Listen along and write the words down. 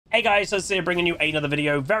Hey guys, so today bringing you another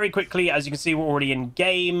video very quickly. As you can see, we're already in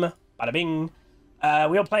game. Bada bing.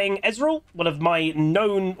 We are playing EZREAL, one of my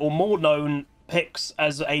known or more known picks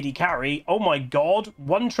as AD carry. Oh my god.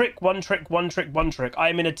 One trick, one trick, one trick, one trick. I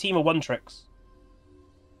am in a team of one tricks.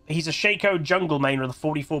 He's a Shaco jungle main with a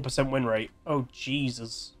 44% win rate. Oh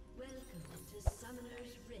Jesus.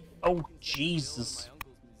 Oh Jesus.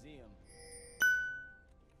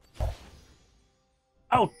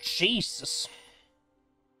 Oh Jesus.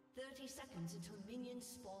 30 seconds until minions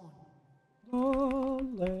spawn.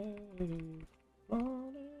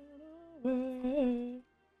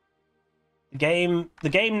 The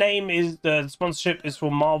game name is, the sponsorship is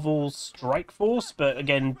for Marvel Strike Force, but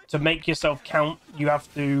again, to make yourself count, you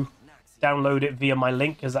have to download it via my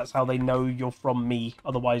link, because that's how they know you're from me.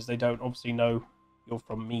 Otherwise, they don't obviously know you're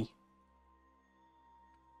from me.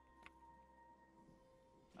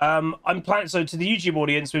 I'm planning, so to the YouTube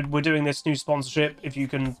audience, we're doing this new sponsorship. If you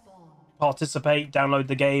can participate, download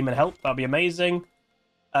the game and help, that'd be amazing.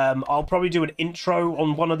 I'll probably do an intro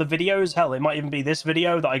on one of the videos. Hell, it might even be this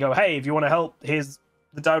video that I go, hey, if you want to help, here's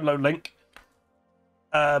the download link.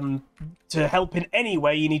 To help in any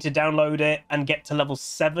way, you need to download it and get to level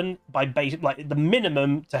 7 by base, like the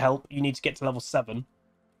minimum to help, you need to get to level 7.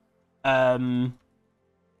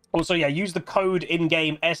 Also, yeah, use the code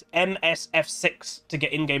in-game MSF6 to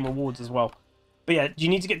get in-game rewards as well. But yeah, you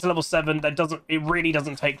need to get to level 7. It really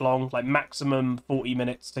doesn't take long, like maximum 40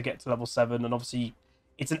 minutes to get to level 7. And obviously,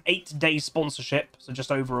 it's an 8-day sponsorship, so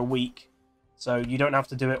just over a week. So you don't have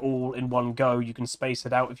to do it all in one go. You can space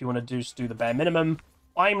it out if you want to do the bare minimum.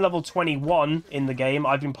 I'm level 21 in the game.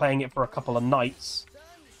 I've been playing it for a couple of nights.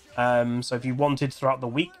 So if you wanted throughout the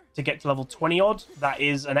week to get to level 20 odd, that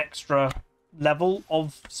is an extra level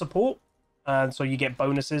of support. So you get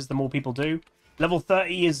bonuses the more people do. Level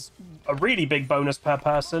 30 is a really big bonus per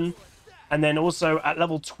person. And then also at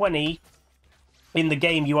level 20 in the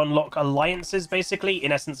game, you unlock alliances, basically.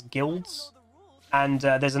 In essence, guilds. And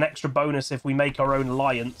there's an extra bonus if we make our own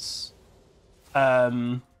alliance.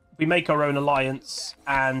 We make our own alliance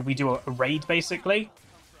and we do a raid, basically.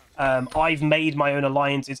 I've made my own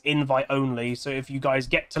alliance. It's invite only. So if you guys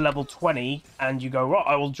get to level 20 and you go, oh,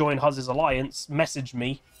 I will join Huzzy's alliance, message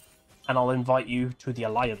me and I'll invite you to the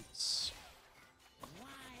alliance.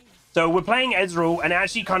 So we're playing EZREAL, and it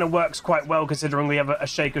actually kind of works quite well considering we have a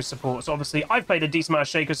Shaco support. So obviously, I've played a decent amount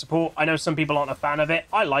of Shaco support. I know some people aren't a fan of it.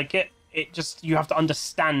 I like it. It just, you have to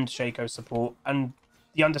understand Shaco support. And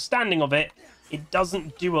the understanding of it, it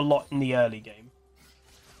doesn't do a lot in the early game.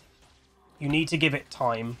 You need to give it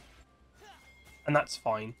time. And that's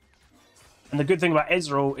fine. And the good thing about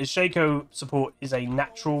EZREAL is Shaco support is a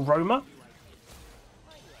natural roamer.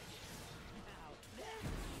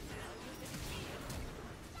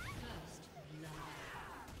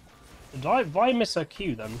 Did I miss a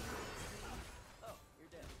Q then?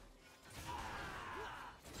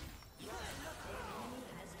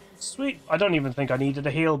 Sweet. I don't even think I needed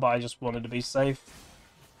a heal, but I just wanted to be safe.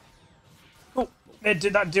 Oh, it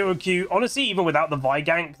did that do a Q. Honestly, even without the Vi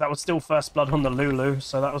gank, that was still first blood on the Lulu,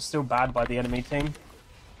 so that was still bad by the enemy team.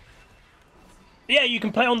 But yeah, you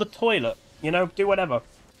can play on the toilet, you know, do whatever.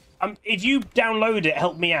 If you download it,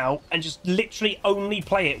 help me out, and just literally only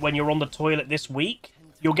play it when you're on the toilet this week,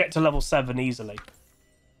 you'll get to level 7 easily.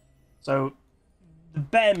 So, the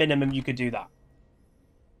bare minimum, you could do that.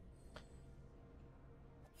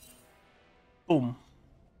 Boom.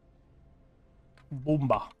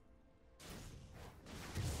 Boomba.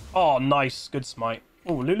 Oh, nice. Good smite.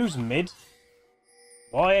 Oh, Lulu's mid.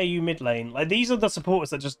 Why are you mid lane? Like, these are the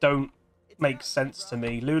supporters that just don't make sense to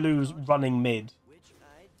me. Lulu's running mid.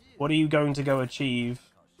 What are you going to go achieve?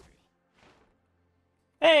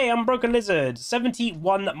 Hey, I'm Broken Lizard.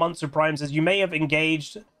 71 months of Prime says, you may be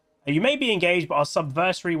engaged, but our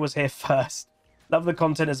subversary was here first. Love the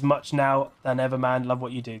content as much now than ever, man. Love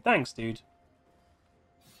what you do. Thanks, dude.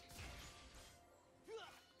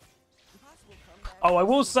 Oh, I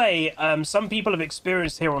will say, some people have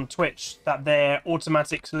experienced here on Twitch that their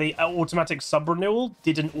automatic sub renewal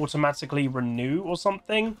didn't automatically renew or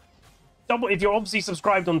something. If you're obviously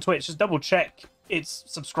subscribed on Twitch, just double check it's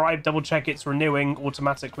subscribed, double check it's renewing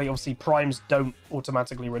automatically. Obviously, primes don't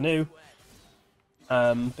automatically renew.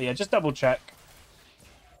 But yeah, just double check.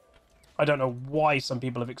 I don't know why some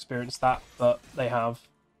people have experienced that, but they have.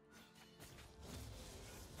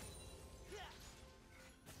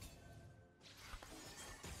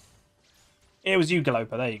 It was you,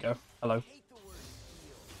 Galopa. There you go. Hello.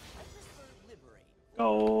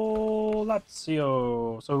 Go,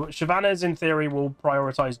 Lazio. So Shyvana's, in theory, will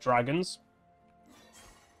prioritize dragons.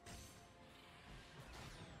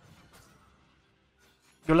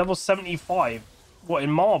 You're level 75. What, in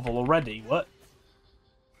Marvel already? What?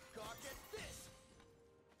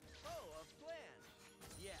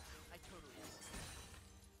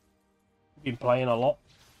 Been playing a lot.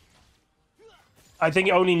 I think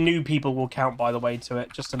only new people will count, by the way, to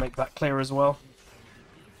it, just to make that clear as well.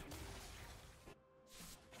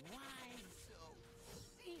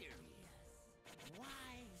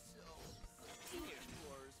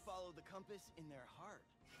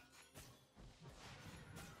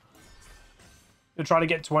 You'll try to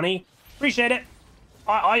get 20. Appreciate it.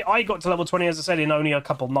 I got to level 20, as I said, in only a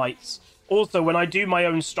couple nights. Also, when I do my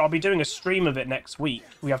own... I'll be doing a stream of it next week.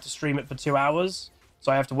 We have to stream it for 2 hours.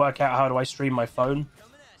 So I have to work out how do I stream my phone.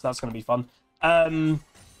 So that's going to be fun.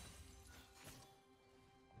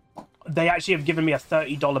 They actually have given me a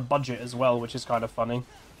 $30 budget as well, which is kind of funny.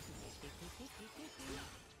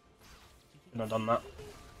 Shouldn't have done that.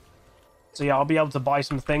 So yeah, I'll be able to buy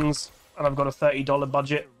some things. And I've got a $30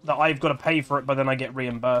 budget that I've got to pay for it, but then I get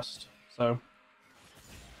reimbursed. So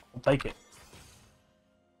I'll take it.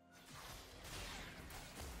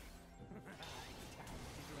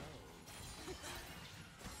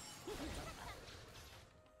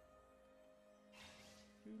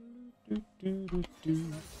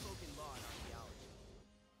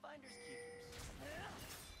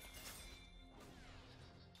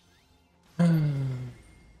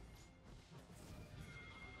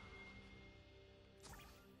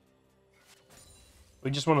 We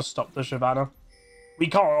just want to stop the Shyvana. We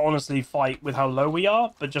can't honestly fight with how low we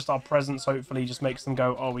are, but just our presence hopefully just makes them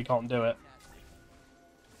go, oh, we can't do it.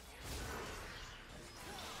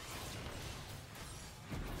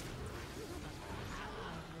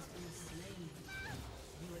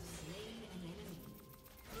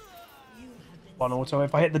 One auto.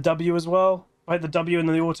 If I hit the W as well, if I hit the W and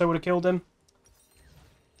then the auto would have killed him.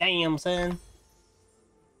 Damn, son.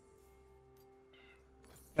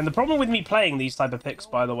 And the problem with me playing these type of picks,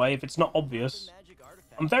 by the way, if it's not obvious,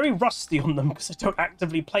 I'm very rusty on them because I don't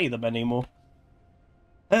actively play them anymore.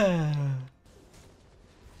 I've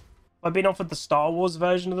been offered the Star Wars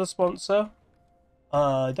version of the sponsor.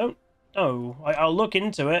 I don't know. I'll look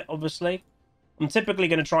into it, obviously. I'm typically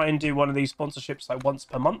going to try and do one of these sponsorships like once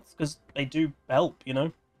per month because they do help, you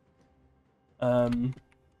know.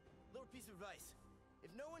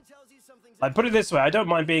 I put it this way, I don't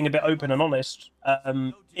mind being a bit open and honest.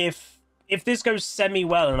 If this goes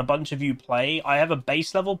semi-well and a bunch of you play, I have a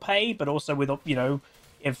base level pay, but also with, you know,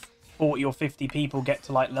 if 40 or 50 people get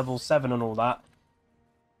to like level 7 and all that,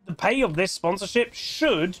 the pay of this sponsorship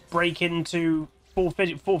should break into four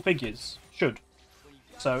figures. Should.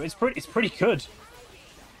 So it's pretty good.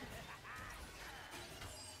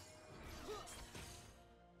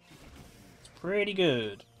 It's pretty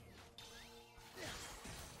good.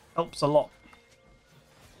 Helps a lot.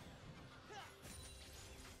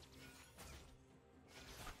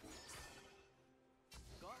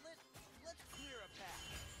 Gauntlet, let's clear a path.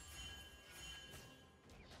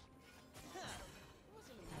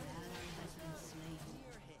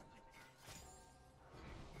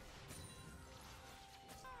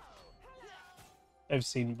 They've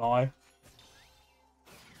seen by.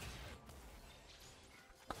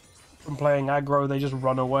 From playing aggro, they just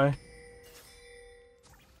run away.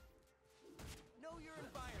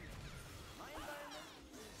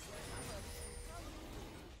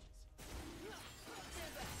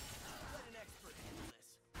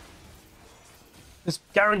 This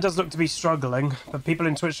Garen does look to be struggling, but people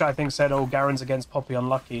in Twitch I think said, oh, Garen's against Poppy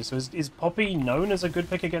unlucky. So is Poppy known as a good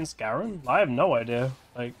pick against Garen? I have no idea.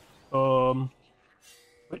 Like,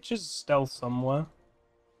 which is stealth somewhere?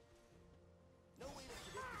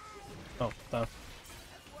 Oh, no.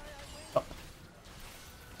 Oh.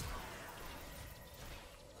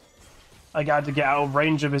 I had to get out of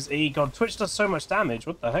range of his E. God, Twitch does so much damage.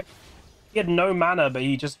 What the heck? He had no mana, but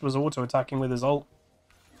he just was auto-attacking with his ult.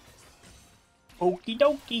 Okie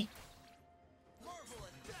dokie.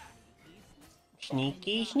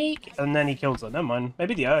 Sneaky, sneak. And then he kills her. Never mind.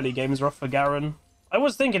 Maybe the early game is rough for Garen. I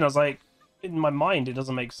was thinking, I was like, in my mind, it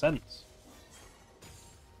doesn't make sense.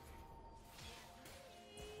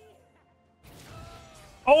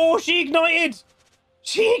 Oh, she ignited!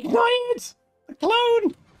 She ignited! The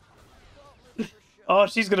clone! Oh,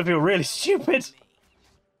 she's gonna feel really stupid.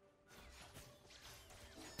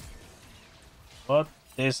 What?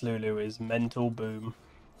 This Lulu is mental boom.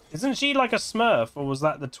 Isn't she like a Smurf, or was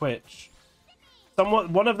that the Twitch?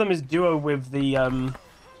 One of them is duo with the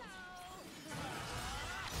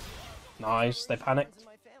Nice, they panicked.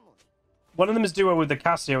 One of them is duo with the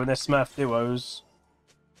Cassio and they're Smurf duos.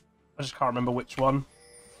 I just can't remember which one.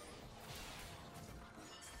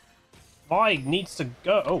 Vi needs to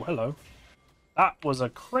go. Oh, hello. That was a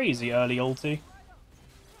crazy early ulti.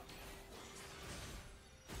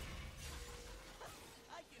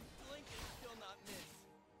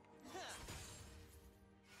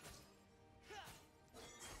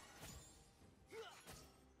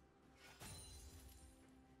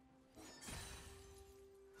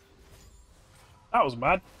 That was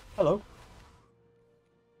mad. Hello.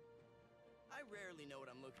 I rarely know what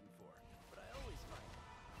I'm looking for, but I always find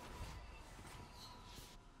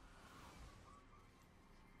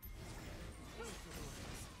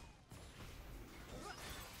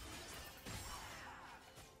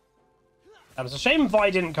it. It was a shame Vi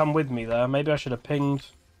didn't come with me there. Maybe I should have pinged.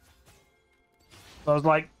 I was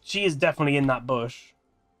like, she is definitely in that bush.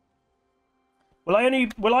 Will I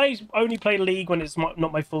only play League when it's not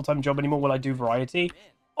my full-time job anymore? Will I do variety?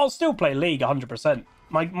 I'll still play League 100%.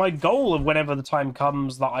 My goal of whenever the time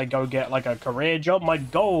comes that I go get like a career job, my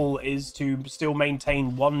goal is to still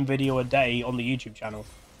maintain one video a day on the YouTube channel.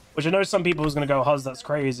 Which I know some people is going to go, Huzz, that's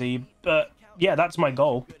crazy. But yeah, that's my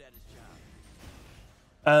goal.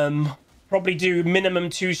 Probably do minimum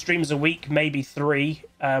 2 streams a week, maybe 3.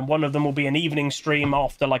 One of them will be an evening stream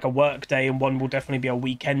after like a work day, and one will definitely be a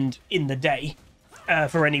weekend in the day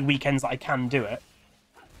for any weekends that I can do it.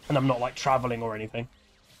 And I'm not like traveling or anything.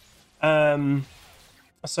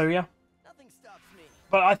 So yeah. Nothing stops me.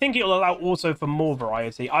 But I think it'll allow also for more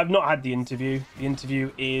variety. I've not had the interview. The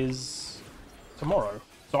interview is tomorrow.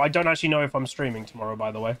 So I don't actually know if I'm streaming tomorrow,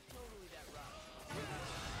 by the way.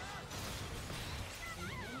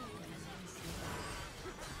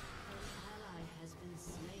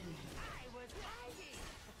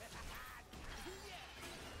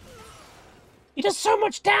 He does so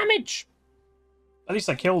much damage! At least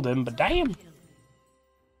I killed him, but damn!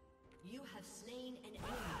 You have slain an enemy.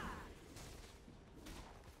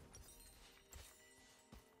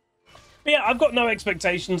 But yeah, I've got no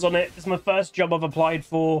expectations on it. It's my first job I've applied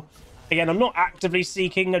for. Again, I'm not actively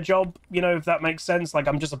seeking a job, you know, if that makes sense. Like,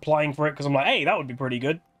 I'm just applying for it because I'm like, hey, that would be pretty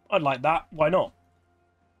good. I'd like that. Why not?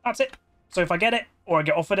 That's it. So if I get it, or I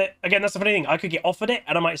get offered it... Again, that's the funny thing. I could get offered it,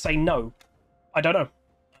 and I might say no. I don't know.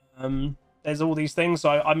 There's all these things, so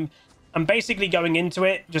I'm basically going into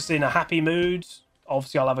it just in a happy mood.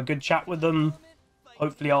 Obviously, I'll have a good chat with them.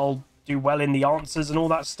 Hopefully, I'll do well in the answers and all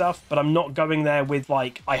that stuff. But I'm not going there with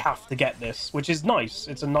like I have to get this, which is nice.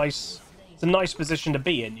 It's a nice position to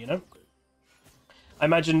be in, you know. I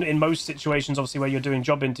imagine in most situations, obviously, where you're doing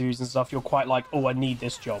job interviews and stuff, you're quite like, oh, I need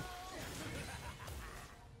this job.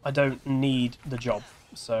 I don't need the job,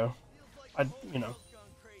 so you know.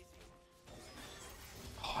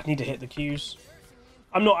 I need to hit the cues.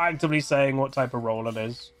 I'm not actively saying what type of role it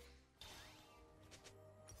is.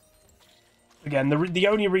 Again, the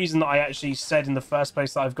only reason that I actually said in the first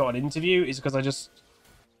place that I've got an interview is because I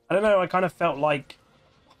don't know, I kind of felt like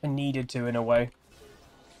I needed to in a way.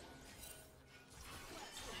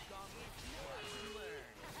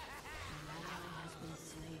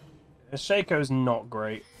 Shaco's not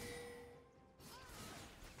great.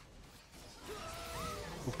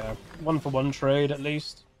 Okay, 1-for-1 trade at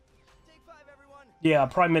least. Yeah,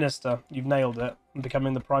 Prime Minister. You've nailed it. I'm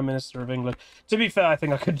becoming the Prime Minister of England. To be fair, I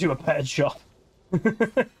think I could do a better job.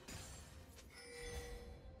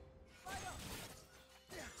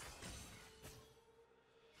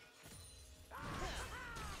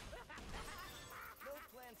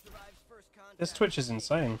 This Twitch is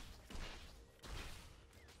insane.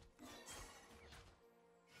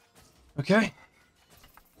 Okay.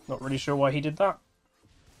 Not really sure why he did that.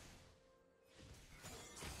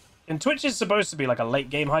 And Twitch is supposed to be like a late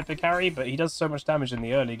game hyper carry, but he does so much damage in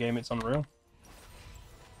the early game, it's unreal.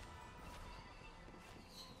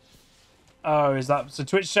 Oh, is that... So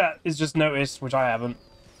Twitch chat is just noticed, which I haven't.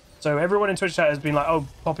 So everyone in Twitch chat has been like, oh,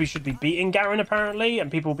 Poppy should be beating Garen apparently, and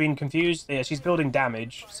people being confused. Yeah, she's building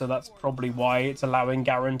damage, so that's probably why it's allowing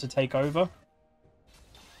Garen to take over.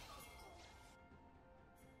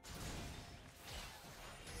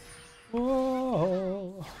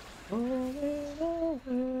 Whoa.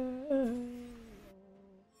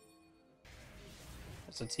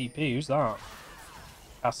 It's a TP. Who's that?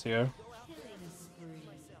 Cassio.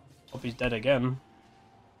 Hope he's dead again.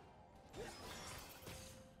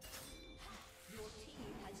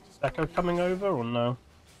 Is Echo coming over or no?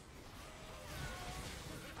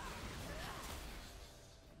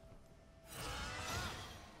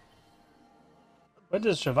 Where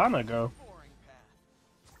does Shyvana go?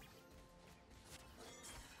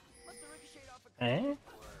 Eh?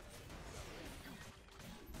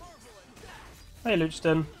 Hey,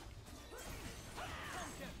 Luchton.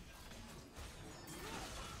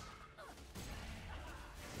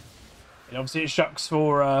 And obviously, it shucks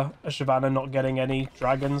for a Shyvana not getting any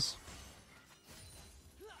dragons.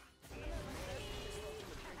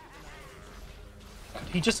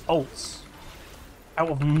 He just ults out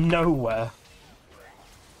of nowhere.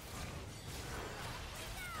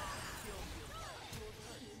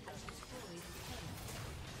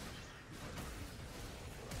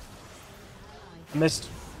 Missed.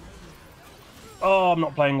 Oh, I'm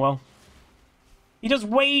not playing well. He does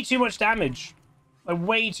way too much damage. Like,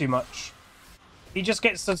 way too much. He just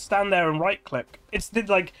gets to stand there and right-click. It's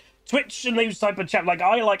like Twitch and those type of chat. Like,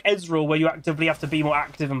 I like EZREAL, where you actively have to be more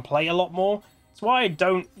active and play a lot more. That's why I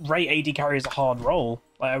don't rate AD carry as a hard role.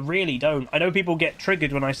 Like, I really don't. I know people get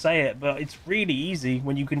triggered when I say it, but it's really easy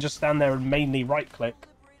when you can just stand there and mainly right-click.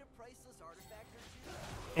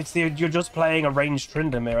 It's you're just playing a ranged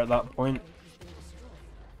Tryndamere at that point.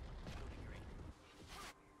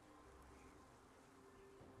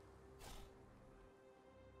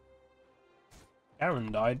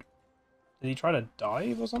 Aaron died. Did he try to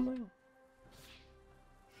dive or something?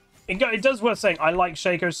 It does worth saying, I like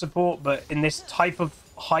Shaco's support, but in this type of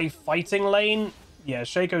high fighting lane, yeah,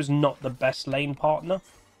 Shaco's not the best lane partner.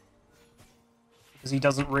 Because he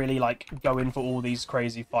doesn't really, like, go in for all these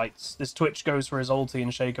crazy fights. This Twitch goes for his ulti,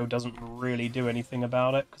 and Shaco doesn't really do anything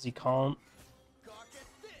about it, because he can't.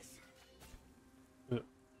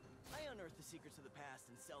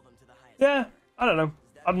 Yeah, I don't know.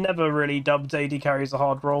 I've never really dubbed AD carry as a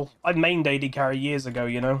hard role. I mained AD carry years ago,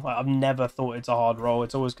 you know? I've never thought it's a hard role.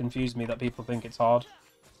 It's always confused me that people think it's hard.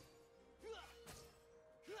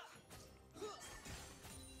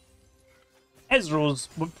 EZREAL's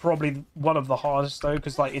probably one of the hardest, though,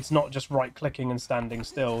 because, like, it's not just right-clicking and standing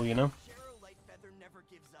still, you know?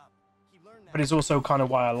 But it's also kind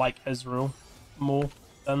of why I like EZREAL more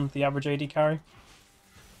than the average AD carry.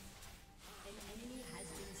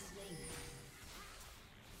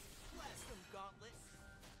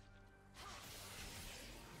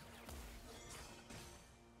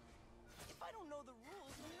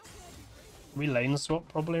 We lane swap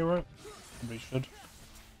probably, right? Probably should.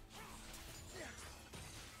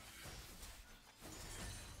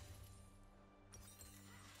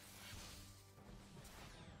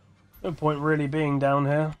 No point really being down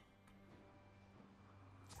here.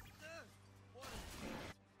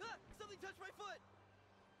 Something touched my foot.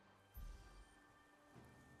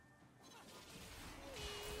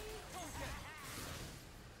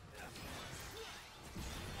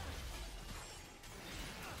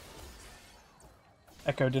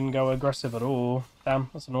 Echo didn't go aggressive at all. Damn,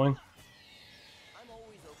 that's annoying.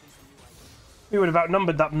 We would have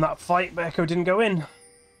outnumbered that in that fight, but Echo didn't go in.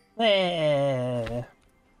 There.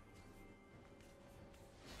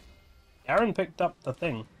 Aaron picked up the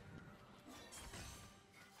thing.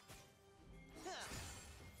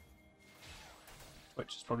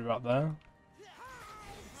 Which is probably about there.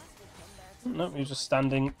 Nope, he's just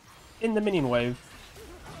standing in the minion wave.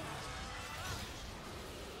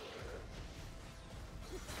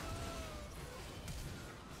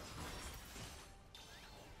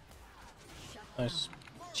 Nice.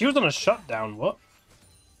 She was on a shutdown, what?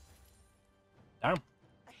 Damn.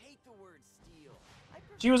 I hate the word steal.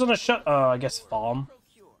 She was on a I guess farm.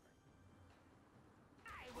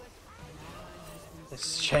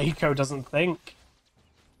 This Shaco doesn't think.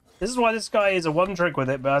 This is why this guy is a one-trick with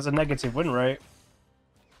it, but has a negative win rate.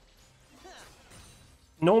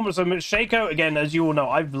 Normal, so Shaco, again, as you all know,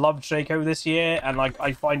 I've loved Shaco this year, and like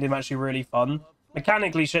I find him actually really fun.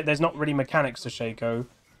 Mechanically, there's not really mechanics to Shaco.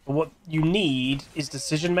 But what you need is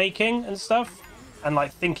decision making and stuff, and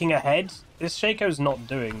like thinking ahead. This Shaco's not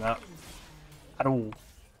doing that at all.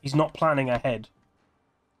 He's not planning ahead.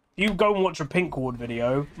 If you go and watch a Pink Ward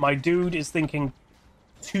video, my dude is thinking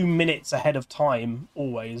 2 minutes ahead of time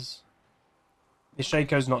always. This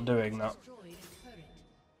Shaco's not doing that.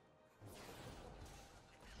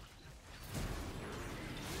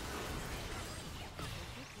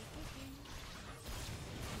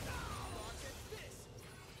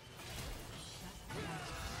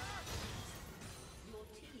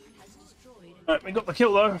 Right, we got the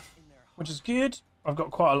kill though, which is good. I've got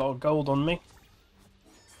quite a lot of gold on me.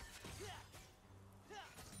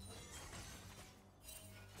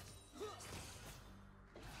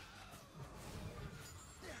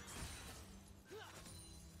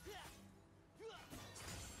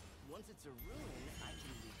 Once it's a ruin, I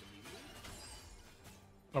can legally leave.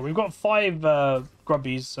 Oh, we've got 5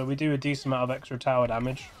 grubbies, so we do a decent amount of extra tower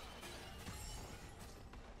damage.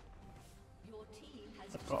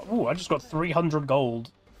 Oh, I just got 300 gold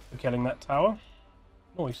for killing that tower.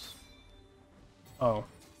 Nice. Oh.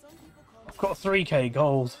 I've got 3k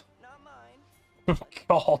gold.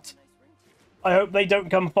 God. I hope they don't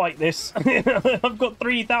come fight this. I've got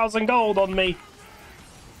 3,000 gold on me.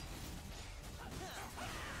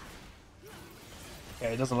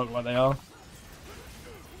 Okay, it doesn't look like they are.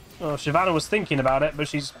 Oh, Shyvana was thinking about it, but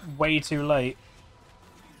she's way too late.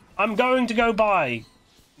 I'm going to go buy.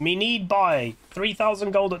 Me need buy. 3,000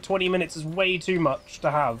 gold at 20 minutes is way too much to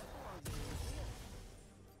have.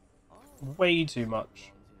 Way too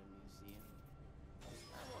much.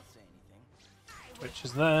 Twitch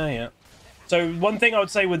is there, yeah. So one thing I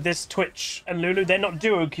would say with this Twitch and Lulu, they're not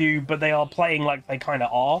duo queue, but they are playing like they kind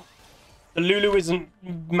of are. The Lulu isn't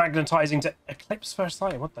magnetizing to Eclipse First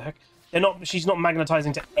Sight. What the heck? She's not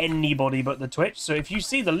magnetizing to anybody but the Twitch. So if you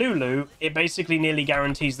see the Lulu, it basically nearly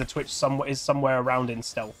guarantees the Twitch is somewhere around in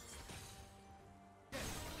stealth.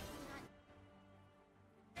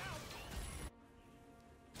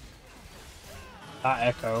 That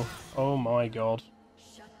Echo. Oh my god.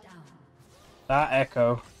 That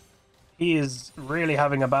Echo. He is really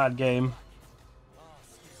having a bad game.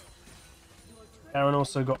 Garen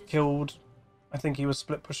also got killed. I think he was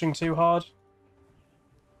split pushing too hard.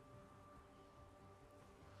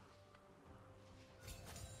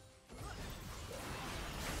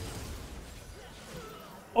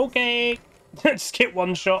 Okay. Just get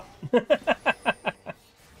one shot.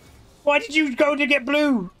 Why did you go to get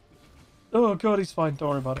blue? Oh god, he's fine. Don't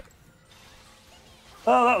worry about it.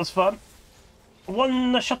 Oh, that was fun.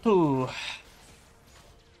 One shuttle.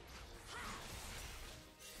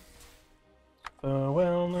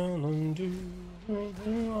 Farewell, and do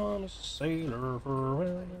on a sailor.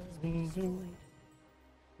 Farewell, and do.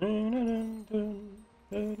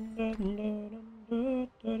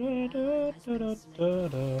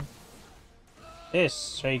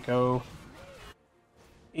 This Shaco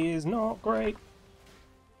is not great.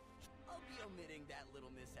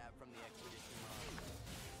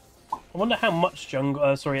 I wonder how much jungle,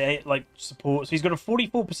 like support. So he's got a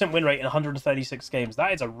 44% win rate in 136 games.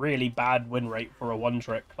 That is a really bad win rate for a one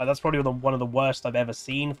trick. Like that's probably one of the worst I've ever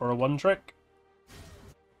seen for a one trick.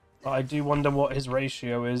 But I do wonder what his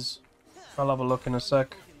ratio is. I'll have a look in a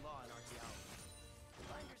sec.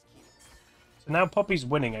 So now Poppy's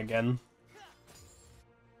winning again.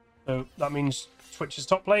 So that means Twitch is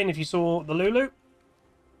top lane if you saw the Lulu.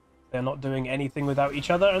 They're not doing anything without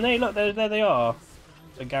each other. And look, there they are.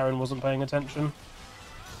 So Garen wasn't paying attention.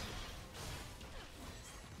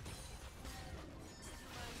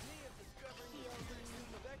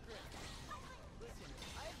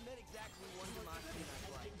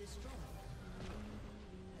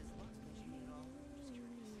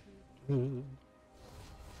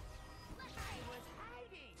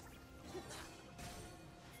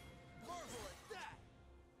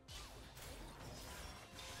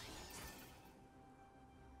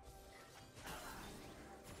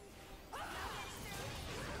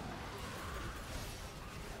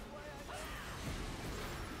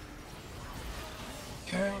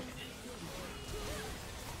 Okay.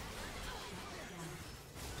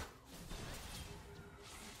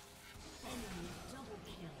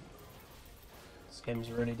 This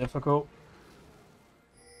game's really difficult.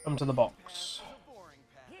 Come to the box.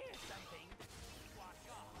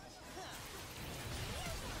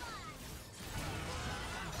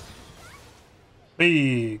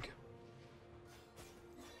 Big.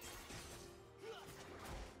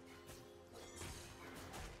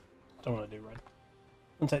 Don't want to do red.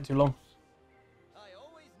 Won't take too long.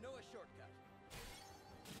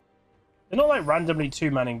 They're not like randomly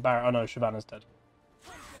two-manning Barret. Oh no, Shyvana's dead.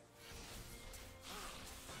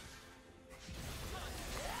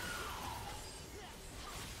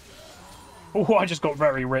 Oh, I just got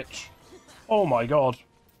very rich. Oh my god.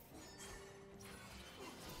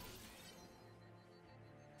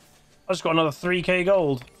 I just got another 3k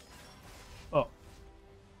gold. Oh.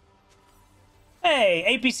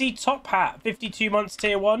 Hey, APC Top Hat, 52 months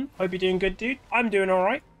tier 1. Hope you're doing good, dude. I'm doing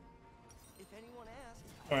alright.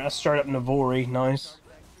 Alright, that's straight up Navori. Nice.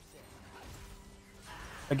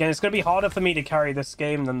 Again, it's going to be harder for me to carry this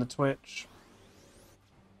game than the Twitch.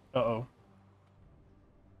 Uh-oh.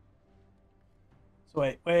 So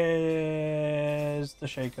wait, where's the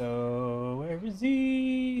Shaco? Where is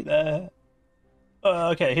he? There.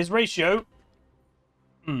 Okay, his ratio.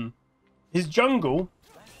 His jungle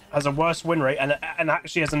has a worse win rate and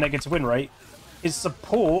actually has a negative win rate. His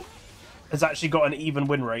support has actually got an even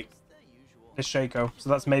win rate. His Shaco. So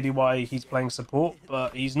that's maybe why he's playing support,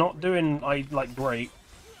 but he's not doing like great.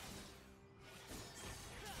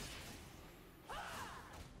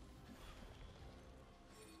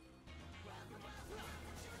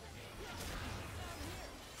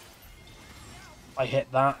 I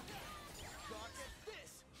hit that.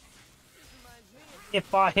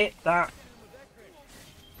 If I hit that.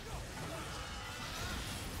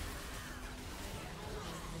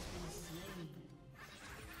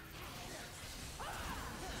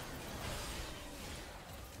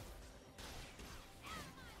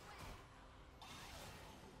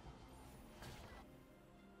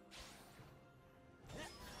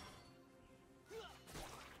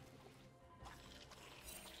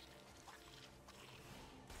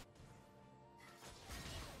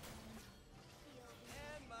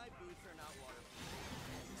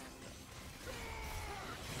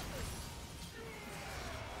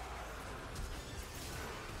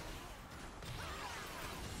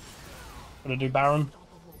 Gotta do Baron.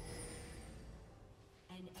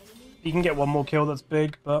 An enemy You can get one more kill that's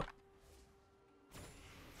big, but...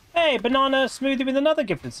 Hey, Banana Smoothie with another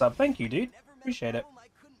gifted sub. Thank you, dude. Never met Appreciate a it. realm I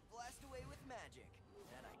couldn't blast away with magic.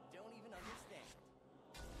 That I don't even understand.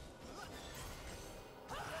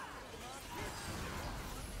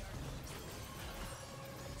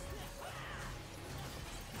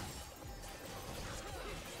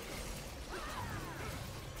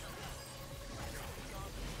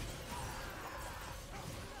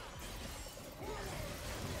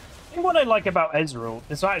 I think what I like about EZREAL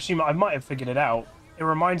is actually, I might have figured it out. It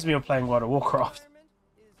reminds me of playing World of Warcraft.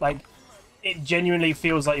 Like, it genuinely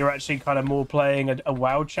feels like you're actually kind of more playing a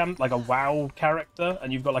WoW champ, like a WoW character,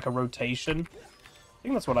 and you've got like a rotation. I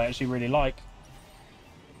think that's what I actually really like.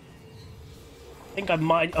 I think I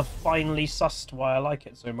might have finally sussed why I like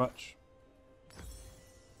it so much.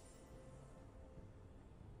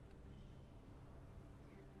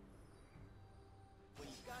 When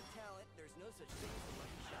you've got talent, there's no such thing as a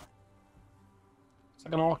lucky shot. It's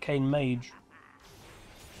like an arcane mage.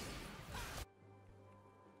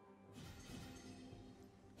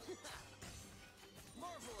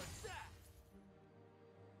 Marvel at that!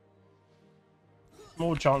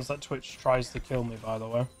 More chance that Twitch tries to kill me, by the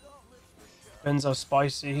way. Depends how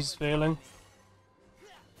spicy he's feeling.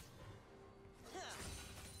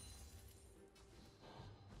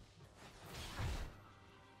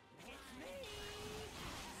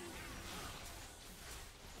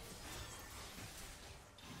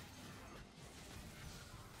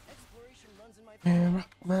 Exploration runs in my We rock,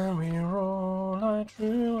 man, we roll like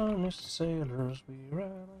true honest sailors. We ride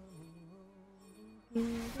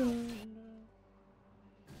on.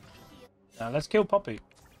 Now let's kill Poppy.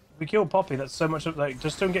 If we kill Poppy, that's so much of like.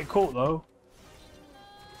 Just don't get caught though.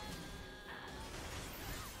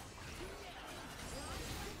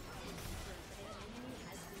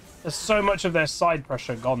 There's so much of their side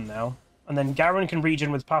pressure gone now, and then Garen can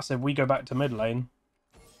regen with passive. We go back to mid lane.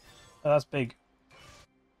 Oh, that's big.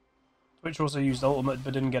 Twitch also used ultimate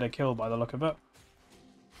but didn't get a kill by the look of it.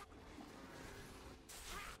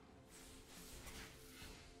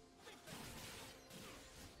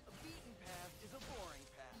 A beaten path is a boring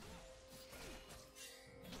path.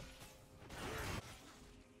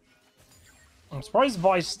 I'm surprised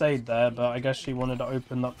Vice stayed there, but I guess she wanted to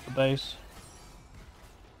open up the base.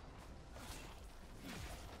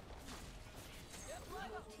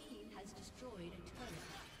 Your team has destroyed a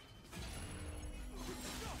turret.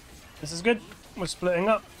 This is good. We're splitting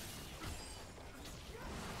up.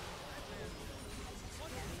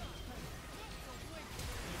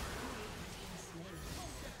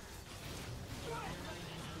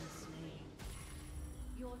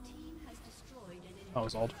 Your team has destroyed an enemy. That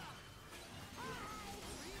was odd.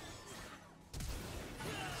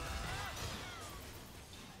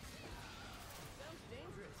 Sounds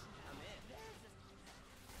dangerous. I'm in.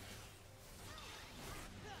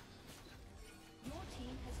 Your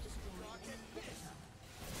team has destroyed an inhibitor.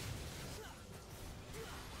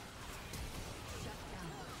 Shut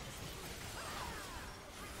down.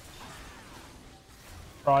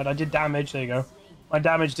 Right, I did damage. There you go. My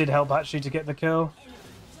damage did help actually to get the kill.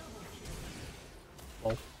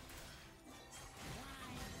 Oh.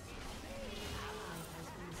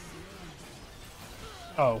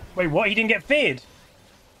 Oh, wait, what? He didn't get feared?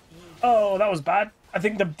 Oh, that was bad. I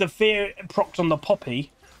think the fear procced on the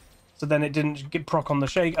Poppy, so then it didn't get proc on the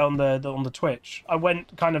shake on the Twitch. I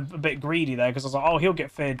went kind of a bit greedy there because I was like, oh, he'll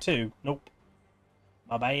get feared too. Nope.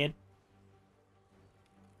 My bad.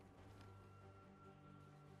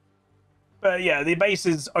 But yeah, the base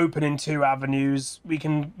is open in 2 avenues. We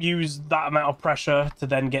can use that amount of pressure to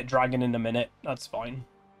then get Dragon in a minute. That's fine.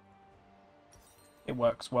 It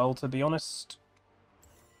works well, to be honest.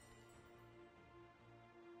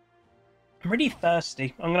 I'm really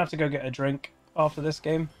thirsty. I'm going to have to go get a drink after this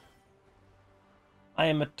game. I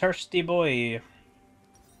am a thirsty boy.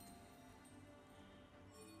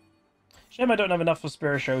 Shame I don't have enough for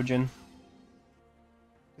Spirit Shojin.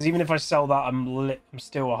 Because even if I sell that, I'm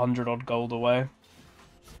still 100 odd gold away.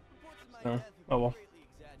 Reports of my So, death have oh been well. greatly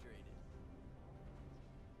exaggerated.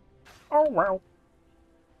 Oh well.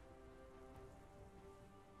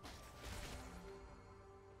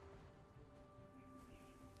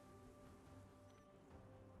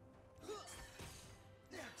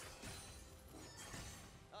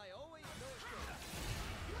 I always know it goes.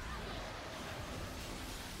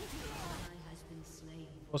 Ally has been slain.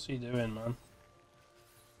 What's he doing, man?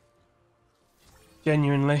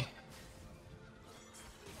 Genuinely.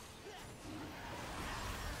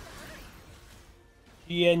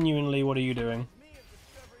 Genuinely, what are you doing? Me of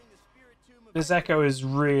discovering the spirit tomb of This Echo is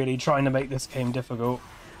really trying to make this game difficult.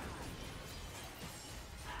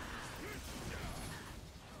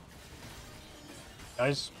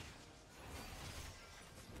 guys.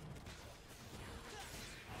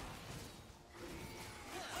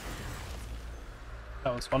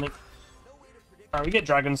 That was funny. Alright, we get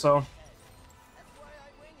Dragon Soul.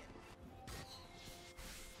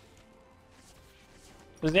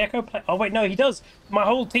 Does the Echo play? Oh, wait, no, he does. My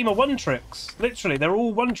whole team are one tricks. Literally, they're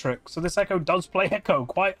all one tricks. So this Echo does play Echo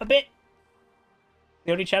quite a bit.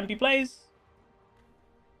 The only champ he plays.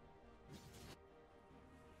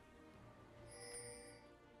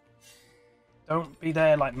 Don't be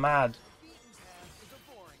there like mad.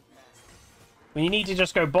 Well, you need to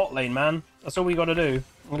just go bot lane, man. That's all we got to do.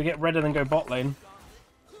 I'm going to get red and then go bot lane.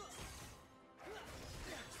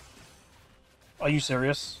 Are you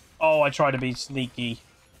serious? Oh, I try to be sneaky.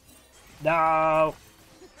 No.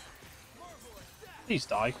 Please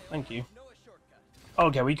die. Thank you.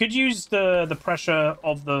 Okay, we could use the pressure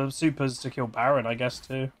of the supers to kill Baron, I guess,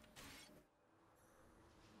 too.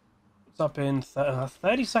 It's up in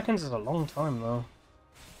 30 seconds is a long time, though.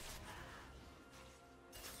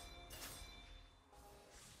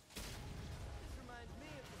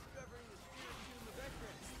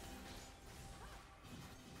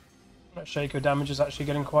 That Shaco damage is actually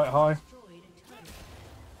getting quite high.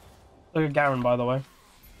 Look at Garen, by the way.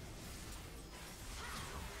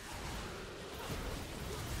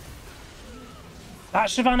 That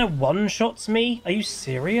Shyvana one-shots me? Are you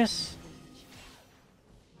serious?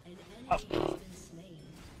 Oh.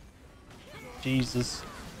 Jesus.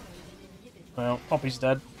 Well, Poppy's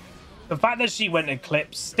dead. The fact that she went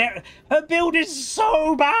Eclipse... Her build is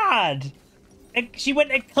so bad! She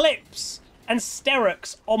went Eclipse and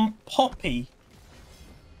Sterix on Poppy.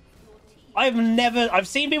 I've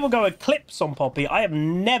seen people go Eclipse on Poppy. I have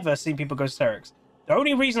never seen people go Sterix. The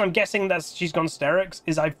only reason I'm guessing that she's gone Sterix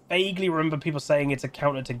is I vaguely remember people saying it's a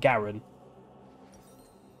counter to Garen.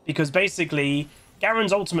 Because basically,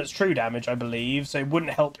 Garen's ultimate's true damage, I believe, so it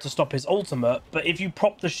wouldn't help to stop his ultimate. But if you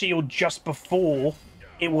prop the shield just before,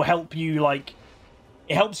 it will help you, like...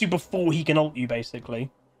 It helps you before he can ult you, basically.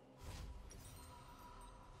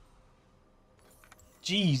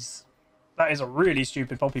 Jeez. That is a really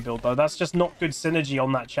stupid Poppy build, though. That's just not good synergy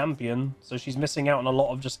on that champion. So she's missing out on a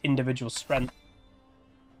lot of just individual strength.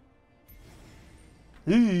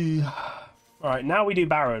 Alright, now we do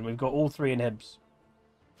Baron. We've got all three inhibs.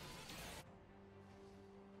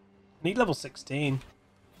 Need level 16.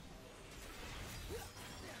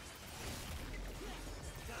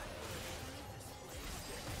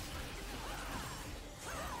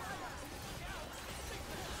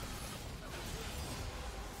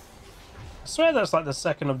 I swear that's like the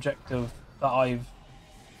second objective that I've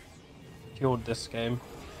cured this game.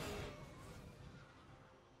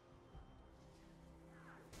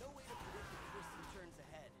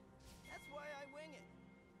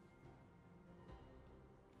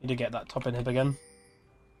 Need to get that top inhib again.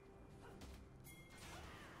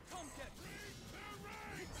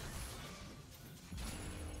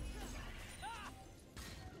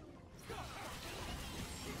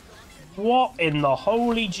 What in the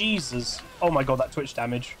holy Jesus? Oh my god, that Twitch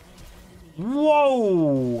damage.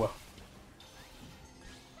 Whoa!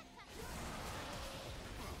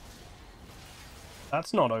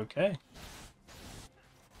 That's not okay.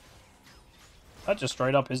 That just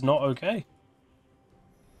straight up is not okay.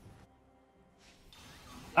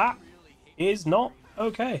 That is not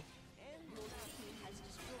okay.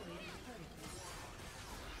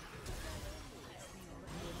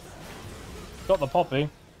 Got the Poppy.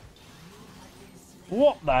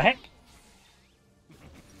 What the heck?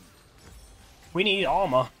 We need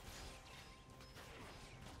armor.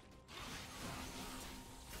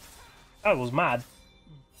 That was mad.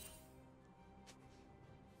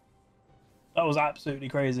 That was absolutely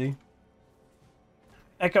crazy.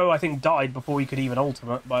 Echo, I think, died before he could even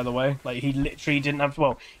ultimate, by the way. Like, he literally didn't have...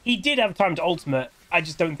 Well, he did have time to ultimate. I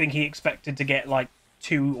just don't think he expected to get, like,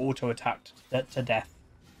 2 auto-attacked to death.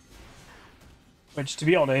 Which, to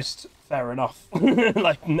be honest, fair enough.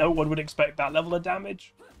 Like, no one would expect that level of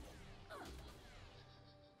damage.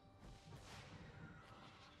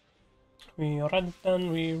 We run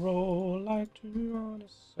and we roll like 2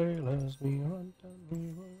 honest sailors. We run and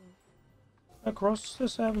we roll across the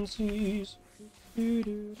 7 seas. They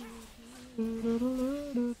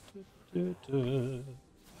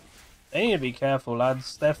need to be careful,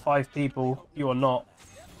 lads. They're 5 people. You are not.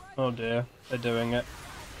 Oh dear, they're doing it.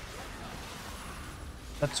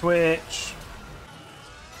 A Twitch.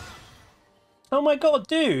 Oh my god,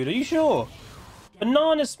 dude, are you sure?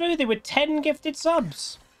 Banana Smoothie with 10 gifted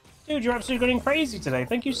subs. Dude, you're absolutely going crazy today.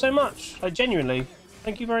 Thank you so much. Like, genuinely.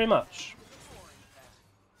 Thank you very much.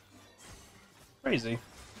 Crazy.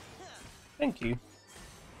 Thank you.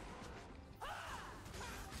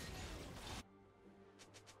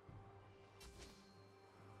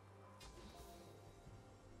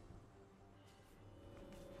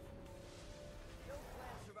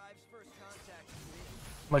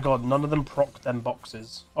 my god, none of them proc them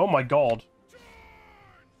boxes. Oh my god.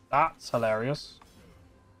 That's hilarious.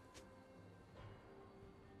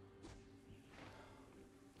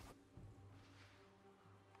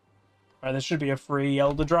 Alright, there should be a free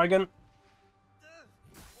Elder Dragon.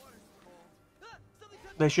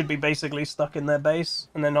 They should be basically stuck in their base.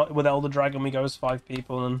 And then with Elder Dragon we go as 5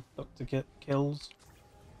 people and look to get kills.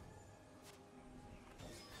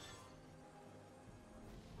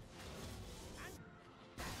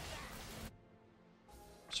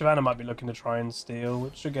 Shyvana might be looking to try and steal,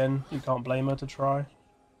 which again, you can't blame her to try.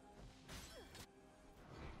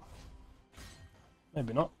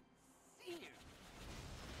 Maybe not.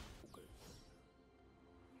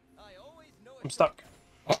 I'm stuck.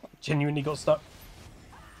 Genuinely got stuck.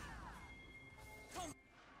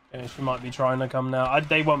 Okay, she might be trying to come now.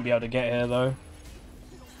 They won't be able to get here though.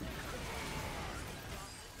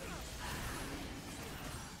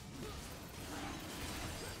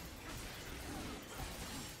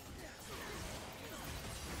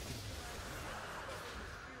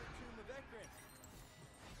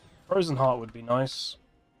 Frozen Heart would be nice.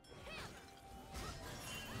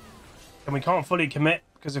 And we can't fully commit,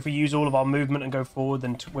 because if we use all of our movement and go forward,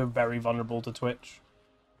 then we're very vulnerable to Twitch.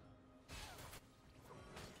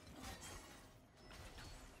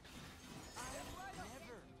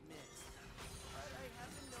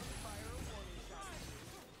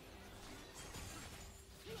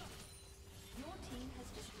 Your team has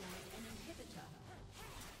destroyed an inhibitor.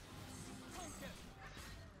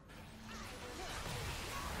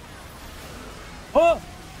 Oh!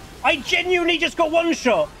 I genuinely just got one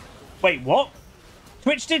shot! Wait, what?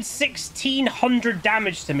 Twitch did 1,600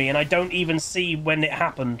 damage to me and I don't even see when it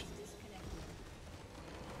happened.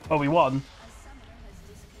 Oh, we won.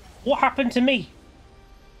 What happened to me?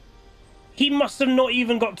 He must have not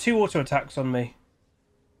even got 2 auto attacks on me.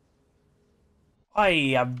 I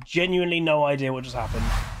have genuinely no idea what just happened.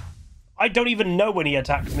 I don't even know when he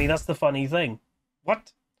attacked me. That's the funny thing.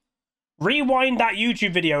 What? Rewind that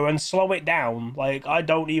YouTube video and slow it down. Like, I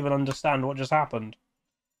don't even understand what just happened.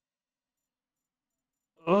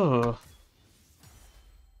 Ugh.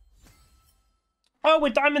 Oh, we're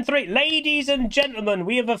Diamond 3. Ladies and gentlemen,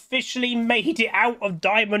 we have officially made it out of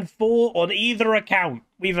Diamond 4 on either account.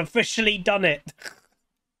 We've officially done it.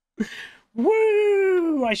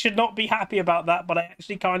 Woo! I should not be happy about that, but I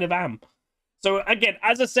actually kind of am. So, again,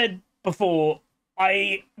 as I said before,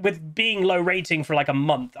 with being low rating for like a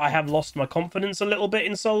month, I have lost my confidence a little bit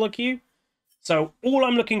in solo queue. So all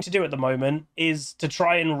I'm looking to do at the moment is to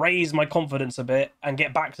try and raise my confidence a bit and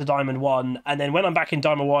get back to Diamond 1. And then when I'm back in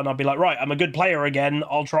Diamond 1, I'll be like, right, I'm a good player again.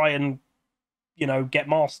 I'll try and, you know, get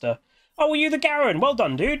Master. Oh, were you the Garen? Well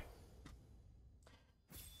done, dude.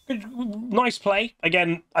 Good, nice play.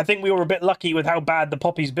 Again, I think we were a bit lucky with how bad the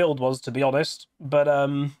Poppy's build was, to be honest. But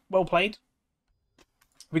well played.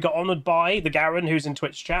 We got honoured by the Garen, who's in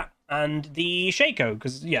Twitch chat, and the Shaco.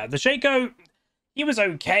 Because, yeah, the Shaco... He was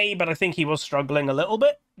okay, but I think he was struggling a little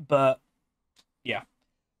bit. But, yeah.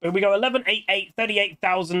 But we go 11, 8, 8,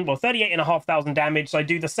 38,000, well, 38,500 damage. So I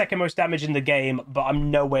do the second most damage in the game, but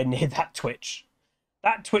I'm nowhere near that Twitch.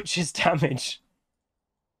 That Twitch's damage.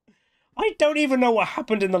 I don't even know what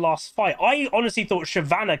happened in the last fight. I honestly thought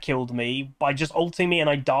Shyvana killed me by just ulting me and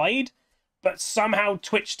I died. But somehow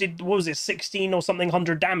Twitch did, what was it, 16 or something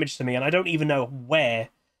 100 damage to me, and I don't even know where.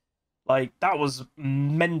 Like, that was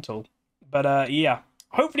mental. But, yeah,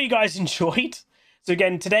 hopefully you guys enjoyed. So,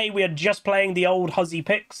 again, today we are just playing the old Huzzy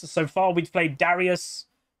picks. So far, we've played Darius,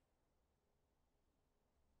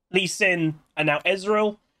 Lee Sin, and now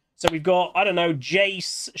EZREAL. So we've got, I don't know,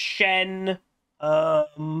 Jace, Shen,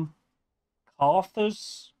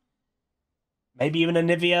 Arthurs, maybe even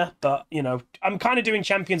Anivia. But, you know, I'm kind of doing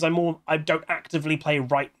champions I don't actively play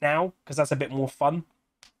right now, because that's a bit more fun.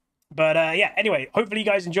 But, yeah, anyway, hopefully you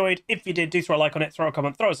guys enjoyed. If you did, do throw a like on it, throw a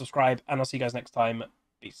comment, throw a subscribe, and I'll see you guys next time.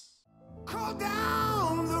 Peace. Call down!